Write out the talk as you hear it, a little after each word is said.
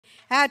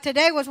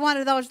Today was one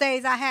of those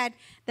days I had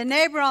the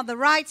neighbor on the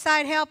right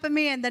side helping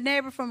me and the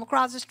neighbor from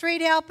across the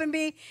street helping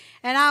me.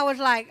 And I was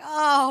like,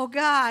 oh,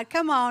 God,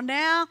 come on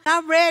now.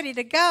 I'm ready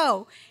to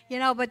go.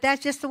 But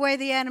that's just the way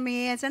the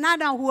enemy is. And I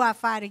know who I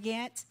fight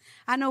against.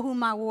 I know who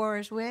my war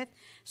is with.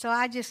 So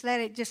I just let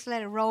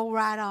it roll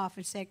right off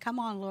and say, come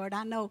on, Lord,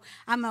 I know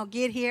I'm going to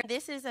get here.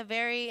 This is going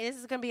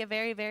to be a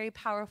very, very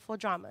powerful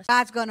drama.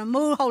 God's going to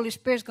move. Holy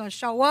Spirit's going to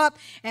show up.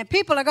 And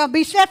people are going to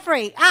be set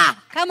free.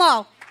 Come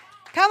on.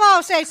 Come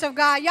on, saints of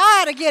God. Y'all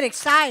ought to get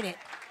excited.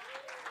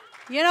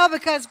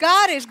 Because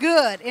God is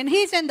good. And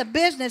he's in the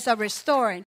business of restoring.